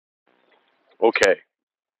Okay,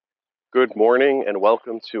 good morning and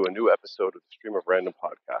welcome to a new episode of the Stream of Random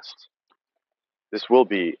podcast. This will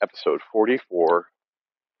be episode 44.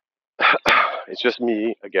 It's just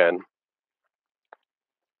me again.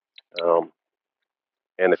 And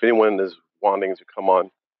if anyone is wanting to come on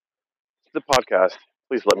to the podcast,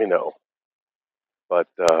 please let me know. But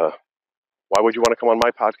why would you want to come on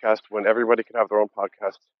my podcast when everybody can have their own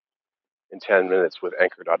podcast in 10 minutes with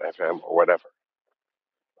Anchor.fm or whatever?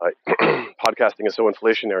 Podcasting is so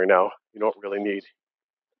inflationary now, you don't really need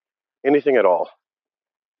anything at all to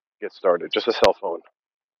get started, just a cell phone.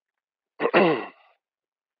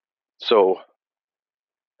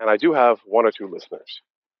 And I do have one or two listeners.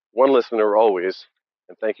 One listener always,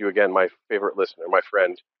 and thank you again, my favorite listener, my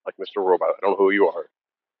friend, like Mr. Robot. I don't know who you are.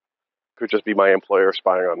 Could just be my employer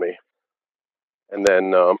spying on me. And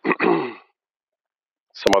then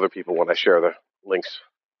some other people, when I share the links,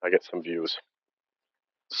 I get some views.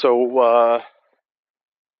 So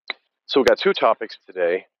we got two topics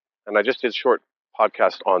today, and I just did a short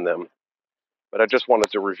podcast on them, but I just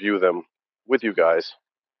wanted to review them with you guys.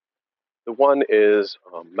 The one is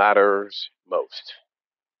Matters Most.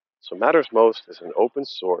 So Matters Most is an open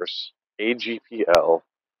source AGPL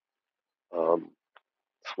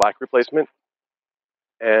Slack replacement,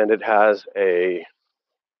 and it has a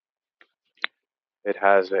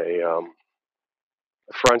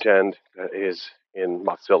front end that is in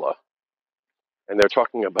Mozilla, and they're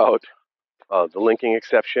talking about the linking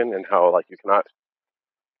exception and how you cannot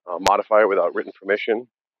modify it without written permission.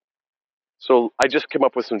 So I just came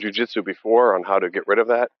up with some jujitsu before on how to get rid of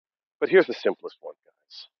that, but here's the simplest one,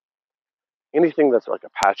 guys. Anything that's like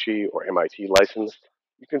Apache or MIT licensed,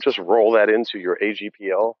 you can just roll that into your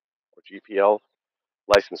AGPL or GPL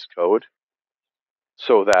license code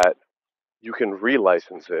so that you can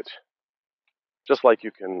relicense it, just like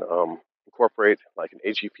you can incorporate like an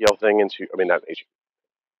AGPL thing into, not AGPL.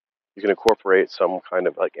 You can incorporate some kind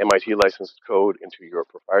of like MIT licensed code into your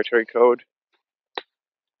proprietary code.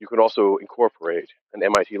 You can also incorporate an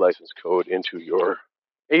MIT licensed code into your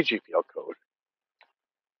AGPL code.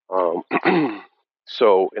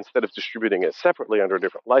 So instead of distributing it separately under a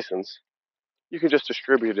different license, you can just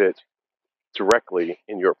distribute it directly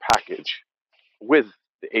in your package with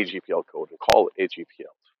the AGPL code and call it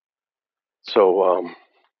AGPL. So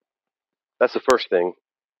that's the first thing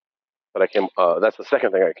that that's the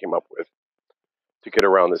second thing I came up with to get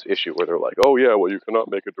around this issue where they're like, oh yeah, well you cannot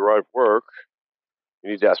make a derived work. You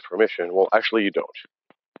need to ask permission. Well, actually you don't.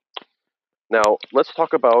 Now, let's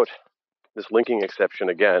talk about this linking exception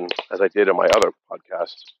again, as I did on my other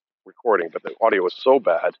podcast recording, but the audio was so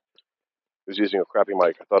bad, I was using a crappy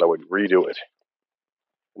mic, I thought I would redo it.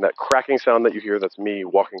 And that cracking sound that you hear, that's me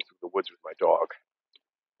walking through the woods with my dog.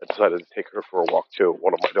 I decided to take her for a walk too,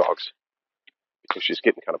 one of my dogs, because she's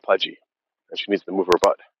getting kind of pudgy and she needs to move her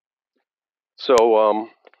butt. So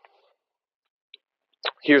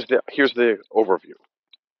here's the overview.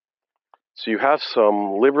 So you have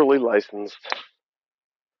some liberally licensed,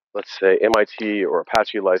 let's say MIT or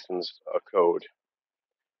Apache licensed code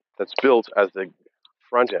that's built as the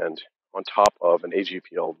front end on top of an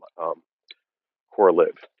AGPL core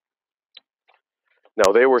lib.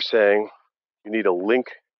 Now they were saying you need a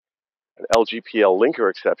link, an LGPL link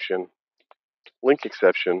exception,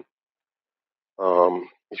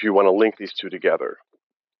 if you want to link these two together.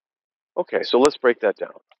 Okay, so let's break that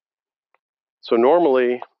down. So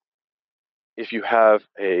normally, if you have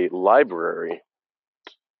a library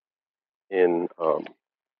in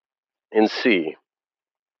C,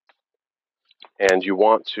 and you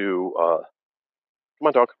want to come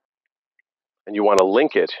on, dog, and you want to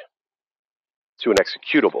link it to an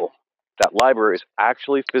executable, that library is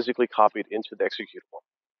actually physically copied into the executable.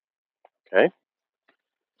 Okay,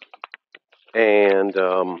 and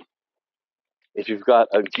if you've got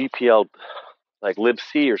a GPL like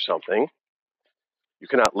libc or something, you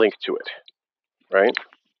cannot link to it, right?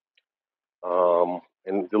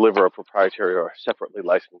 And deliver a proprietary or separately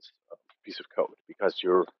licensed piece of code, because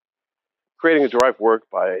you're creating a derived work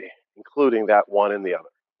by including that one in the other.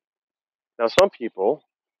 Now, some people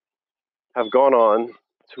have gone on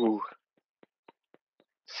to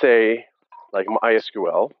say, like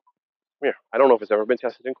MySQL, I don't know if it's ever been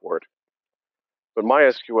tested in court, but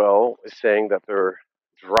MySQL is saying that their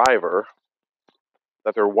driver,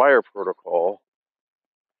 that their wire protocol,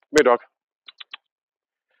 that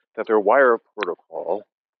their wire protocol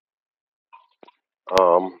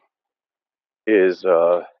is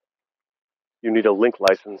you need a link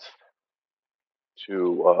license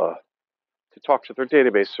to talk to their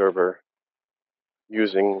database server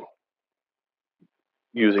using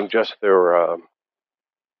just their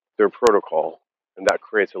protocol, and that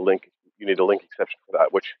creates a link you need a link exception for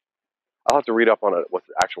that, which I'll have to read up on it, what's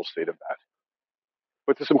the actual state of that.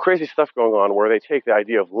 But there's some crazy stuff going on where they take the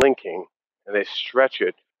idea of linking and they stretch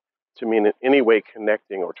it to mean in any way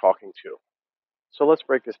connecting or talking to. So let's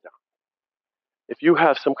break this down. If you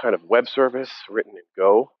have some kind of web service written in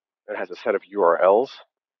Go that has a set of URLs,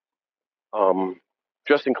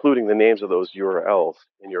 just including the names of those URLs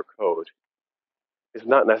in your code is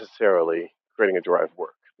not necessarily creating a derived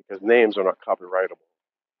work, because names are not copyrightable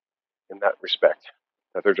in that respect,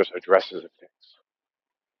 that they're just addresses of things.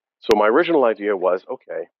 So my original idea was,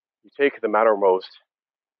 okay, you take the Mattermost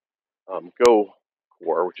Go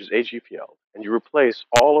core, which is AGPL, and you replace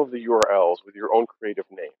all of the URLs with your own creative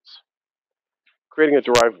names, creating a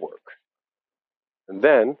derived work. And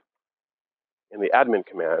then, in the admin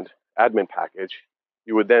command, admin package,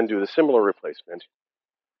 you would then do the similar replacement.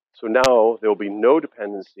 So now there will be no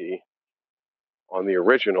dependency on the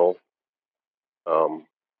original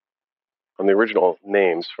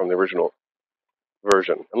names from the original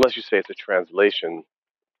version, unless you say it's a translation,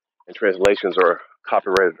 and translations are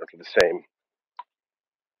copyrighted under the same.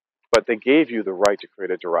 But they gave you the right to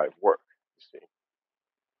create a derived work, you see.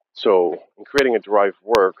 So in creating a derived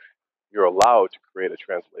work, you're allowed to create a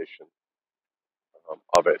translation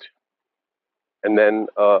of it. And then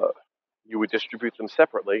you would distribute them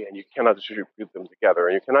separately, and you cannot distribute them together.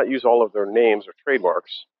 And you cannot use all of their names or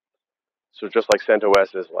trademarks. So just like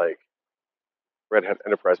CentOS is like Red Hat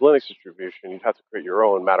Enterprise Linux distribution, you'd have to create your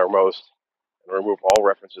own Mattermost and remove all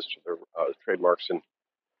references to their trademarks and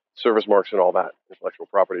service marks and all that intellectual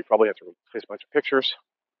property. You probably have to replace a bunch of pictures,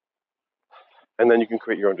 and then you can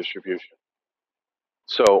create your own distribution.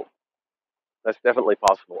 So that's definitely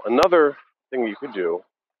possible. Another thing you could do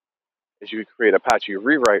is you could create Apache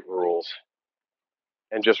rewrite rules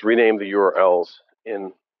and just rename the URLs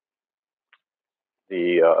in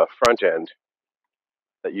the front end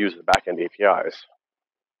that use the backend APIs.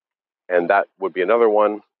 And that would be another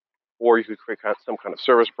one. Or you could create some kind of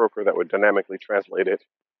service broker that would dynamically translate it.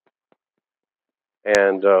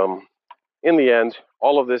 And in the end,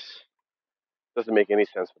 all of this doesn't make any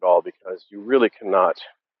sense at all, because you really cannot,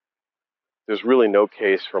 there's really no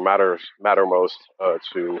case for Mattermost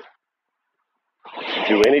to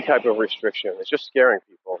do any type of restriction. It's just scaring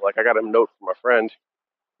people. Like, I got a note from a friend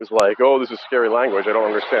who's like, oh, this is scary language. I don't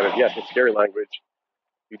understand it. Yes, it's scary language.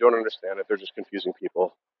 You don't understand it. They're just confusing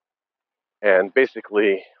people. And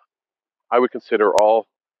basically, I would consider all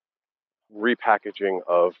repackaging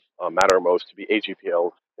of Mattermost to be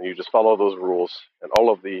AGPL, and you just follow those rules, and all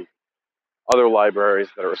of the other libraries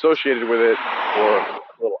that are associated with it, or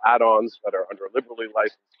little add-ons that are under liberally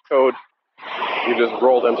licensed code, you just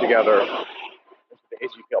roll them together into the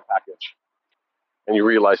AGPL package, and you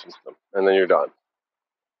relicense them, and then you're done.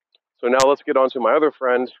 So now let's get on to my other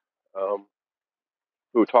friend,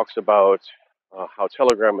 who talks about how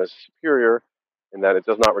Telegram is superior in that it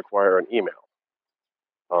does not require an email.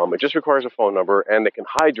 It just requires a phone number, and it can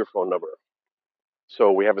hide your phone number.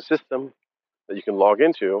 So we have a system that you can log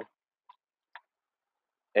into,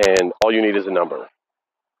 and all you need is a number.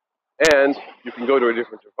 And you can go to a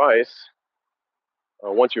different device.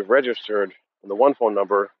 Once you've registered on the one phone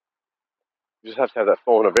number, you just have to have that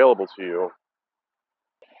phone available to you,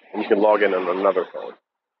 and you can log in on another phone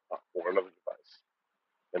or another device.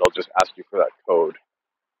 And it'll just ask you for that code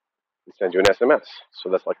and send you an SMS. So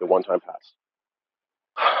that's like the one-time pass.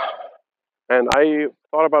 And I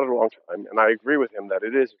thought about it a long time, and I agree with him that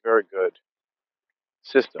it is a very good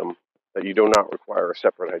system that you do not require a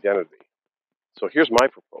separate identity. So here's my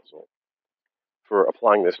proposal for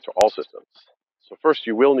applying this to all systems. So first,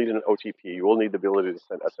 you will need an OTP. You will need the ability to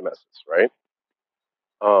send SMSs, right?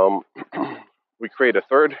 We create a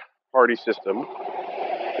third-party system,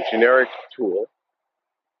 a generic tool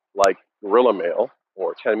like Gorilla Mail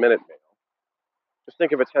or 10-minute mail. Just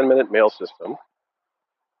think of a 10-minute mail system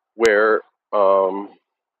where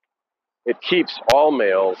it keeps all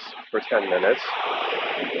mails for 10 minutes,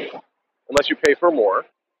 unless you pay for more,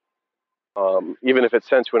 even if it's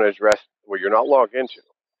sent to an address where you're not logged into,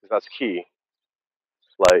 because that's key.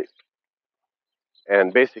 Like,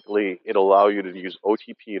 and basically, it'll allow you to use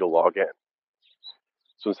OTP to log in.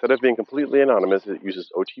 So instead of being completely anonymous, it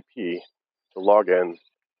uses OTP to log in,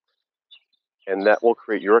 and that will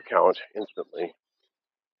create your account instantly.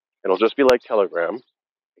 It'll just be like Telegram,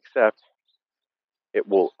 except it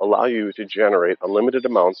will allow you to generate unlimited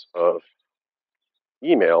amounts of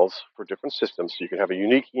emails for different systems. So you can have a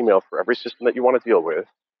unique email for every system that you want to deal with.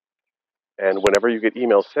 And whenever you get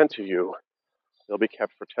emails sent to you, they'll be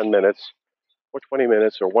kept for 10 minutes or 20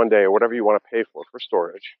 minutes or one day or whatever you want to pay for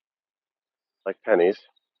storage, like pennies.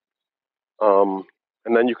 And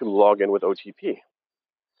then you can log in with OTP.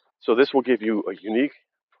 So this will give you a unique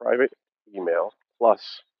private email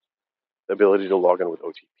plus the ability to log in with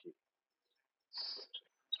OTP.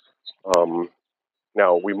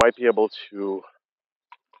 Now, we might be able to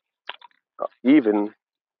even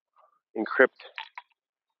encrypt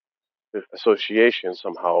the association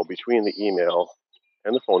somehow between the email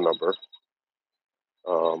and the phone number,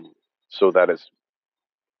 so that it's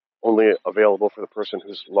only available for the person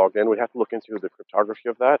who's logged in. We'd have to look into the cryptography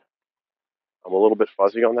of that. I'm a little bit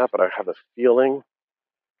fuzzy on that, but I have a feeling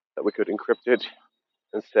that we could encrypt it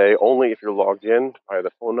and say only if you're logged in via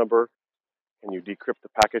the phone number can you decrypt the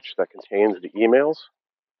package that contains the emails,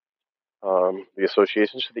 the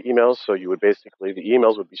associations to the emails. So you would basically, the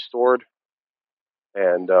emails would be stored,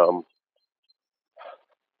 and the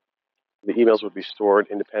emails would be stored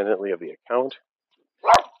independently of the account.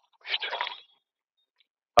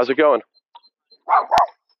 How's it going?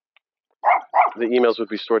 The emails would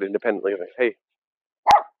be stored independently of it. Hey,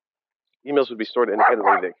 emails would be stored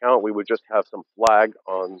independently of the account. We would just have some flag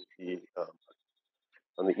on the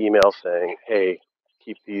email saying, "Hey,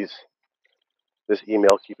 keep this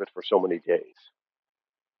email, keep it for so many days."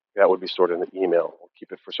 That would be stored in the email. Or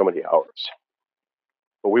keep it for so many hours.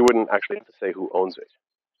 But we wouldn't actually have to say who owns it.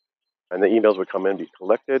 And the emails would come in, be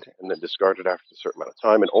collected, and then discarded after a certain amount of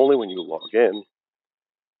time. And only when you log in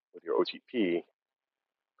with your OTP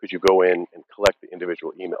could you go in and collect the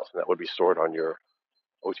individual emails, and that would be stored on your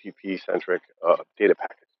OTP-centric data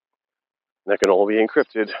packet. And that can only be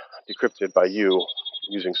decrypted by you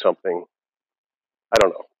using something, I don't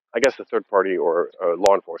know, I guess the third party or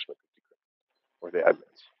law enforcement or the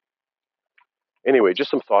admins. Anyway, just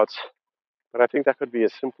some thoughts, but I think that could be a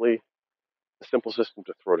simple system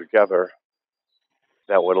to throw together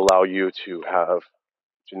that would allow you to have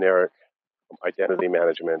generic identity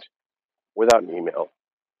management without an email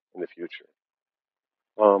in the future.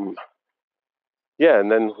 Yeah,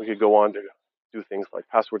 and then we could go on to do things like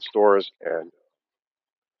password stores and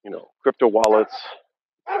crypto wallets,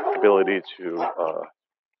 ability to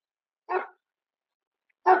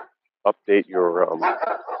update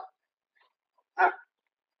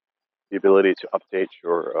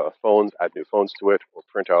your phones, add new phones to it, or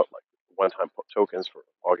print out like one-time tokens for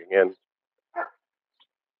logging in.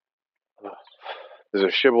 There's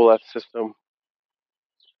a shibboleth system,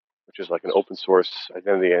 which is like an open source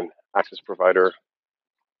identity and access provider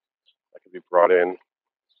that could be brought in.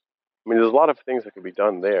 I mean, there's a lot of things that could be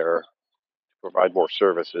done there to provide more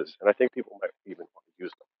services, and I think people might even want to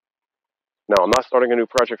use them. Now, I'm not starting a new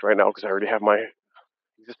project right now because I already have my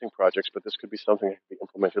existing projects, but this could be something that could be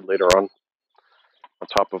implemented later on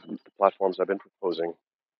top of the platforms I've been proposing.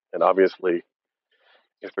 And obviously,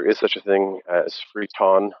 if there is such a thing as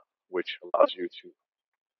Freeton, which allows you to,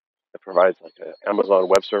 that provides like an Amazon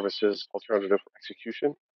Web Services alternative for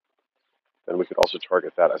execution, then we could also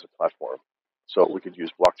target that as a platform. So we could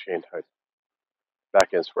use blockchain type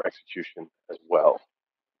backends for execution as well.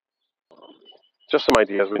 Just some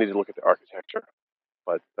ideas. We need to look at the architecture,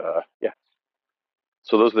 but yeah.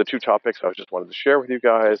 So those are the two topics I just wanted to share with you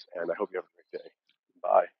guys, and I hope you have a great day.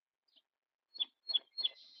 Bye.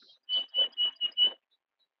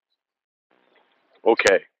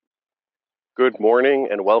 Okay. Good morning,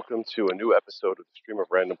 and welcome to a new episode of the Stream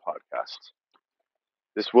of Random podcast.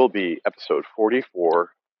 This will be episode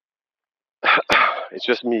 44. It's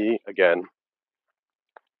just me again.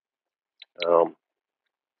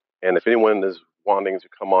 And if anyone is wanting to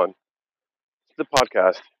come on to the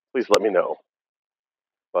podcast, please let me know.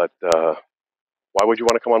 But why would you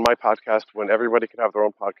want to come on my podcast when everybody can have their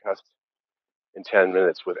own podcast in 10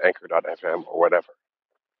 minutes with Anchor.fm or whatever?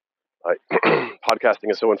 Podcasting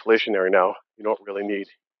is so inflationary now, you don't really need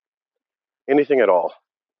anything at all to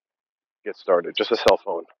get started, just a cell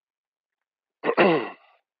phone.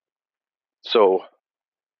 So,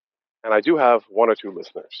 and I do have one or two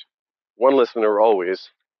listeners. One listener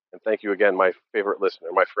always, and thank you again, my favorite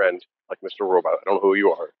listener, my friend, like Mr. Robot. I don't know who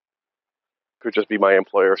you are. Could just be my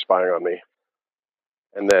employer spying on me.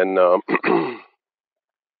 And then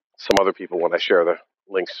some other people, when I share the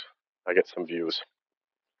links, I get some views.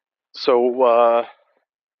 So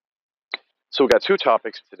we got two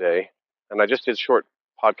topics today, and I just did short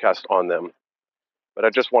podcast on them, but I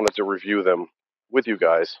just wanted to review them with you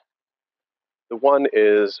guys. The one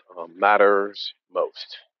is Matters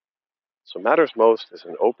Most. So Matters Most is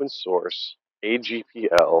an open source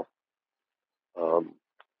AGPL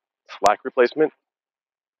Slack replacement,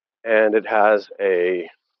 and it has a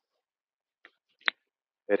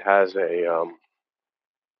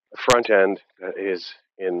front end that is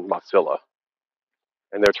in Mozilla,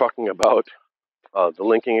 and they're talking about the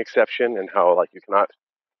linking exception and how like you cannot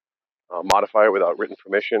modify it without written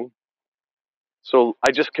permission. So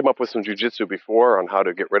I just came up with some jujitsu before on how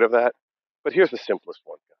to get rid of that. But here's the simplest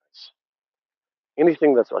one, guys.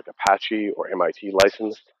 Anything that's like Apache or MIT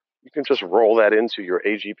licensed, you can just roll that into your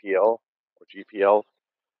AGPL or GPL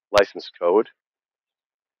license code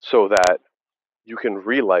so that you can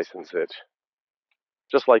relicense it,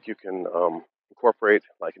 just like you can incorporate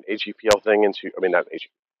like an AGPL thing into, I mean, not AGPL.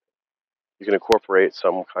 You can incorporate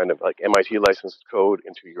some kind of like MIT licensed code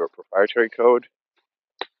into your proprietary code.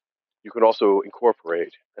 You can also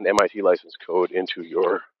incorporate an MIT licensed code into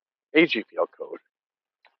your AGPL code.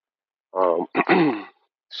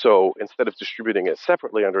 So instead of distributing it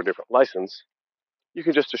separately under a different license, you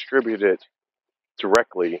can just distribute it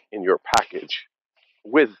directly in your package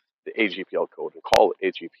with the AGPL code and call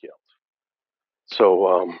it AGPL.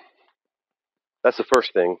 So that's the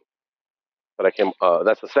first thing that I came.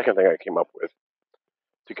 That's the second thing I came up with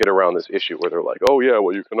to get around this issue where they're like, "Oh yeah,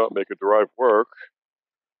 well you cannot make a derived work.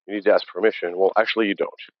 You need to ask permission." Well, actually, you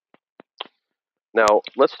don't. Now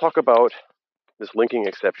let's talk about this linking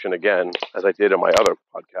exception again, as I did in my other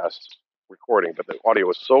podcast recording, but the audio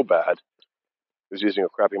was so bad. I was using a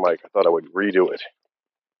crappy mic. I thought I would redo it.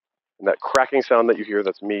 And that cracking sound that you hear,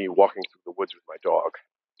 that's me walking through the woods with my dog.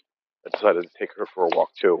 I decided to take her for a walk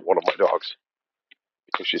too, one of my dogs,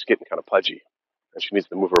 because she's getting kind of pudgy and she needs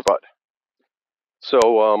to move her butt.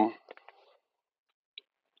 So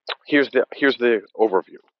here's the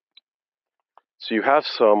overview. So you have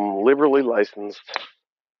some liberally licensed,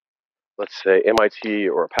 let's say MIT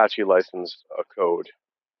or Apache licensed code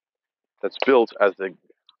that's built as the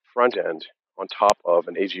front end on top of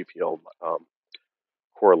an AGPL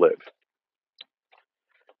core lib.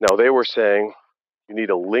 Now they were saying you need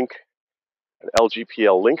a link, an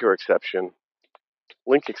LGPL link exception,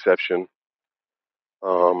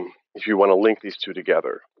 if you want to link these two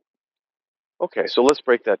together. Okay, so let's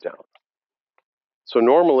break that down. So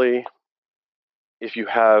normally, if you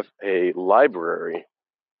have a library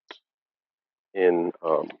in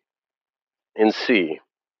C,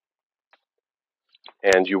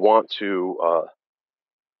 and you want to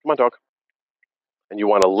come on, dog, and you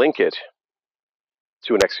want to link it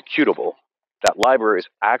to an executable, that library is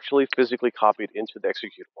actually physically copied into the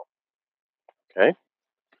executable. Okay,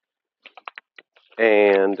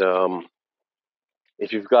 and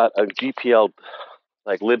if you've got a GPL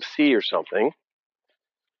like libc or something,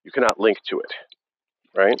 you cannot link to it,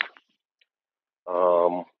 right?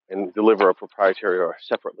 And deliver a proprietary or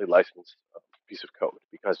separately licensed piece of code,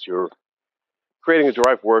 because you're creating a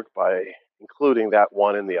derived work by including that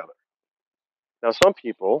one in the other. Now, some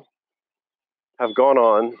people have gone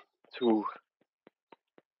on to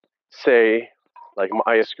say, like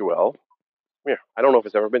MySQL, I don't know if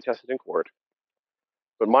it's ever been tested in court,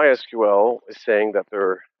 but MySQL is saying that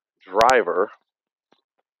their driver,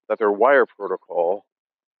 that their wire protocol,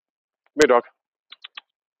 come here, dog,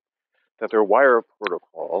 that their wire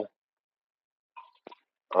protocol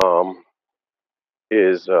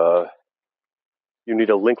is you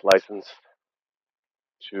need a link license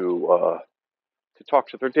to talk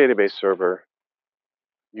to their database server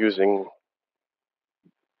using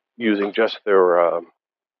just their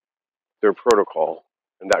protocol,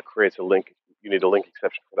 and that creates a link. You need a link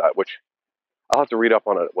exception for that, which I'll have to read up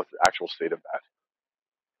on it, what's the actual state of that.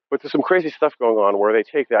 But there's some crazy stuff going on where they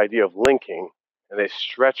take the idea of linking and they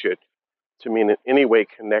stretch it to mean in any way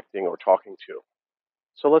connecting or talking to.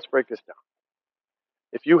 So let's break this down.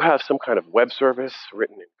 If you have some kind of web service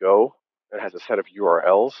written in Go and has a set of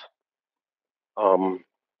URLs,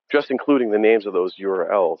 just including the names of those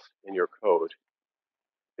URLs in your code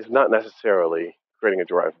is not necessarily creating a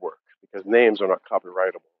derived work, because names are not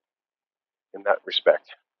copyrightable in that respect,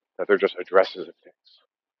 that they're just addresses of things.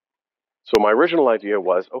 So my original idea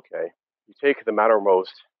was, okay, you take the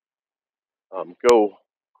Mattermost Go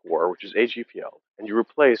core, which is AGPL, and you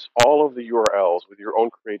replace all of the URLs with your own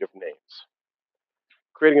creative names,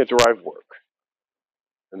 creating a derived work.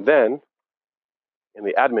 And then in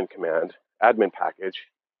the admin command, admin package,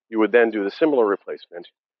 you would then do the similar replacement.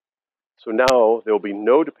 So now there will be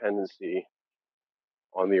no dependency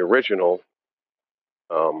on the original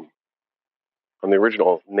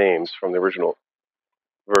names from the original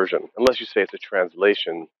version, unless you say it's a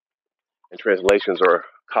translation, and translations are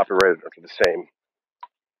copyrighted under the same.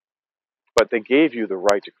 But they gave you the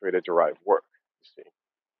right to create a derived work, you see.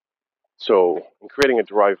 So in creating a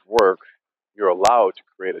derived work, you're allowed to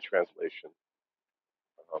create a translation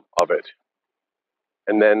of it.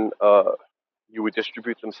 And then you would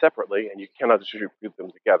distribute them separately, and you cannot distribute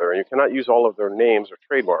them together. And you cannot use all of their names or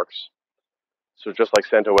trademarks. So just like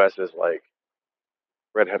CentOS is like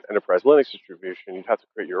Red Hat Enterprise Linux distribution, you'd have to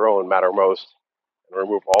create your own Mattermost and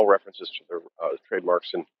remove all references to their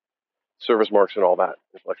trademarks and service marks and all that,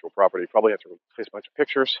 intellectual property. You probably have to replace a bunch of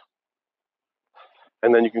pictures,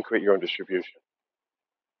 and then you can create your own distribution.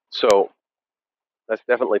 So that's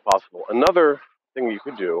definitely possible. Another thing you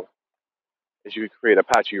could do is you could create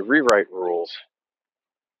Apache rewrite rules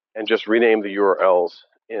and just rename the URLs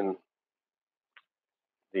in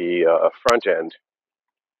the front end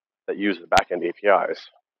that use the backend APIs.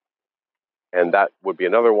 And that would be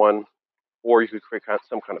another one. Or you could create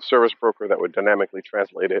some kind of service broker that would dynamically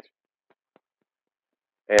translate it.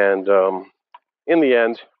 And in the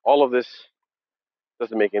end, all of this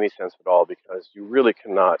doesn't make any sense at all because you really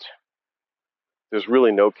cannot, there's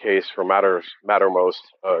really no case for Mattermost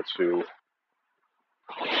to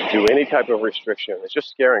do any type of restriction. It's just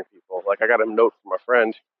scaring people. Like I got a note from a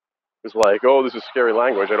friend who's like, oh, this is scary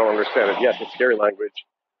language. I don't understand it. Yes, it's scary language.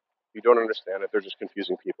 You don't understand it. They're just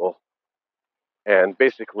confusing people. And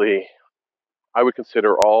basically, I would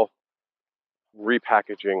consider all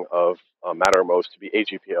repackaging of Mattermost to be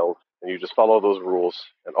AGPL, and you just follow those rules,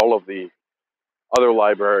 and all of the other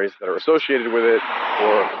libraries that are associated with it,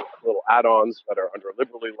 or little add-ons that are under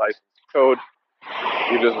liberally licensed code,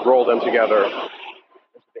 you just roll them together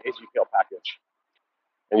into the AGPL package,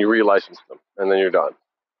 and you relicense them, and then you're done.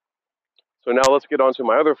 So now let's get on to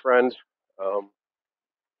my other friend,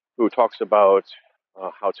 who talks about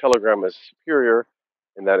how Telegram is superior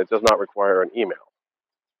in that it does not require an email.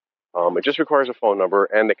 It just requires a phone number,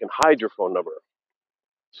 and it can hide your phone number.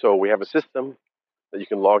 So we have a system that you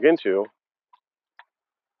can log into,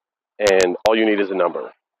 and all you need is a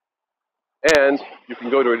number. And you can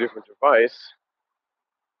go to a different device.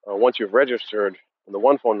 Once you've registered on the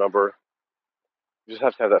one phone number, you just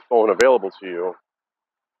have to have that phone available to you,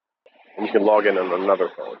 and you can log in on another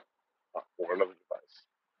phone or another device.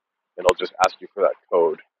 And it'll just ask you for that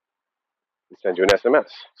code and send you an SMS.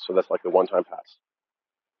 So that's like the one-time pass.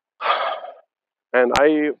 And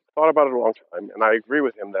I thought about it a long time, and I agree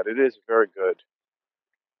with him that it is a very good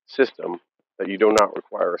system that you do not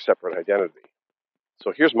require a separate identity.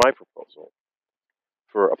 So here's my proposal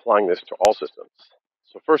for applying this to all systems.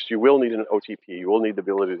 So first, you will need an OTP. You will need the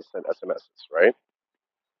ability to send SMSs, right?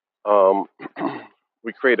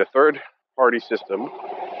 We create a third-party system,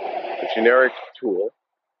 a generic tool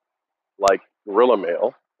like Gorilla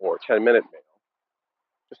Mail or 10-minute mail.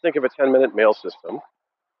 Just think of a 10-minute mail system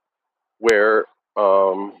where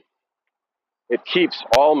it keeps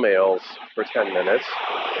all mails for 10 minutes,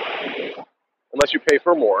 unless you pay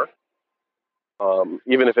for more,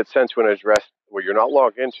 even if it's sent to an address where you're not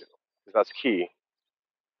logged into, because that's key.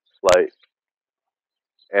 Like,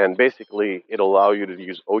 and basically, it'll allow you to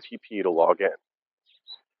use OTP to log in.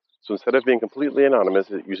 So instead of being completely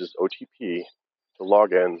anonymous, it uses OTP to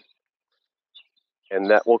log in, and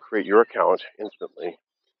that will create your account instantly.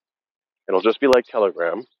 It'll just be like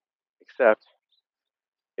Telegram, except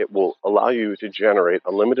it will allow you to generate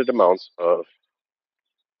unlimited amounts of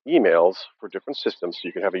emails for different systems. So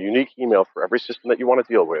you can have a unique email for every system that you want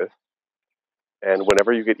to deal with. And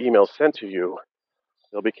whenever you get emails sent to you,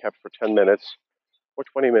 they'll be kept for 10 minutes or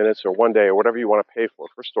 20 minutes or one day or whatever you want to pay for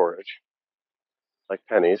storage, like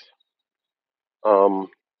pennies. And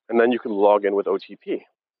then you can log in with OTP.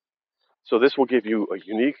 So this will give you a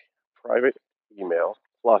unique private email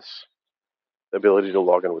plus the ability to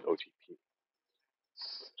log in with OTP.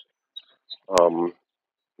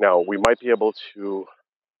 Now, we might be able to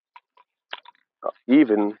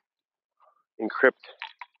even encrypt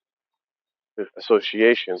the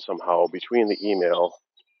association somehow between the email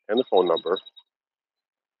and the phone number,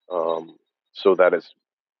 so that it's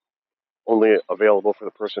only available for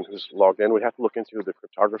the person who's logged in. We have to look into the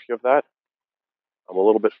cryptography of that. I'm a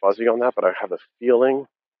little bit fuzzy on that, but I have a feeling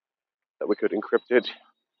that we could encrypt it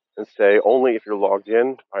and say only if you're logged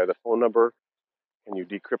in via the phone number can you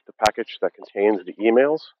decrypt the package that contains the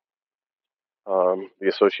emails, the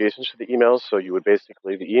associations to the emails. So you would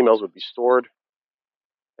basically, the emails would be stored,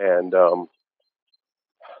 and the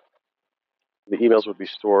emails would be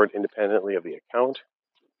stored independently of the account.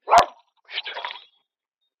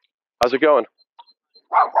 How's it going?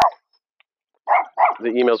 The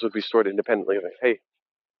emails would be stored independently of it. Hey,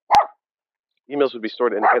 emails would be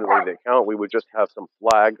stored independently of the account. We would just have some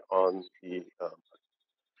flag on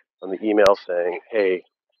the email saying, "Hey,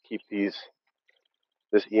 keep this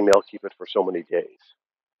email, keep it for so many days."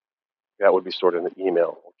 That would be stored in the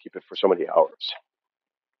email. We'll keep it for so many hours.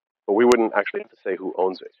 But we wouldn't actually have to say who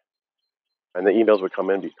owns it. And the emails would come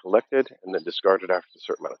in, be collected, and then discarded after a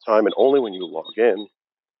certain amount of time. And only when you log in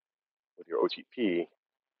with your OTP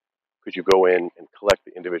could you go in and collect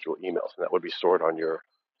the individual emails. And that would be stored on your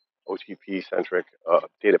OTP-centric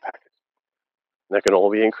data packet. And that can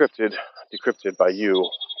all be decrypted by you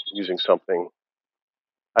using something,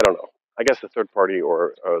 I don't know. I guess the third party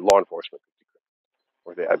or law enforcement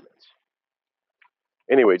or the admins.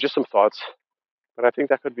 Anyway, just some thoughts, but I think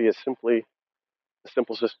that could be a simple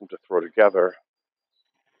system to throw together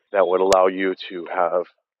that would allow you to have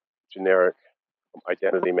generic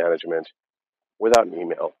identity management without an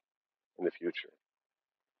email in the future.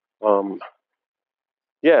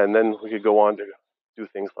 Yeah, and then we could go on to do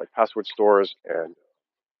things like password stores and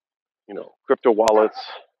crypto wallets,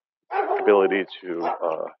 ability to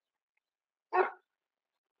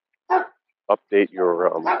update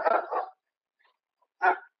your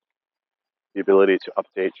the ability to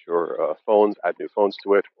update your phones, add new phones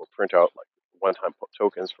to it, or print out like one-time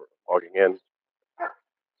tokens for logging in.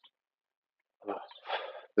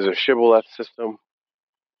 There's a shibboleth system,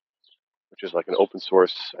 which is like an open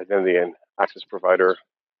source identity and access provider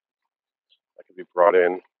that can be brought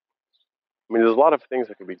in. I mean, there's a lot of things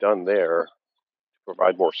that can be done there to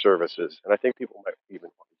provide more services, and I think people might even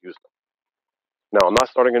want to use them. Now, I'm not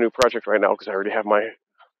starting a new project right now because I already have my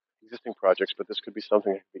existing projects, but this could be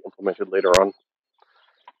something that can be implemented later on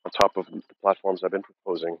top of the platforms I've been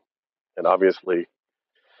proposing. And obviously,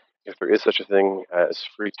 if there is such a thing as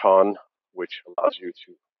Freeton, which allows you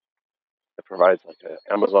to, it provides like an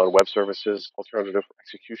Amazon Web Services alternative for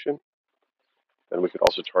execution, then we could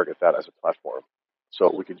also target that as a platform.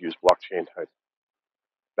 So we could use blockchain type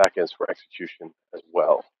backends for execution as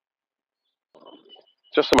well.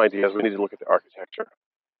 Just some ideas. We need to look at the architecture,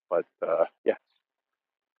 but yeah.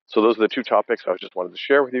 So those are the two topics I just wanted to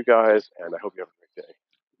share with you guys, and I hope you have a great day.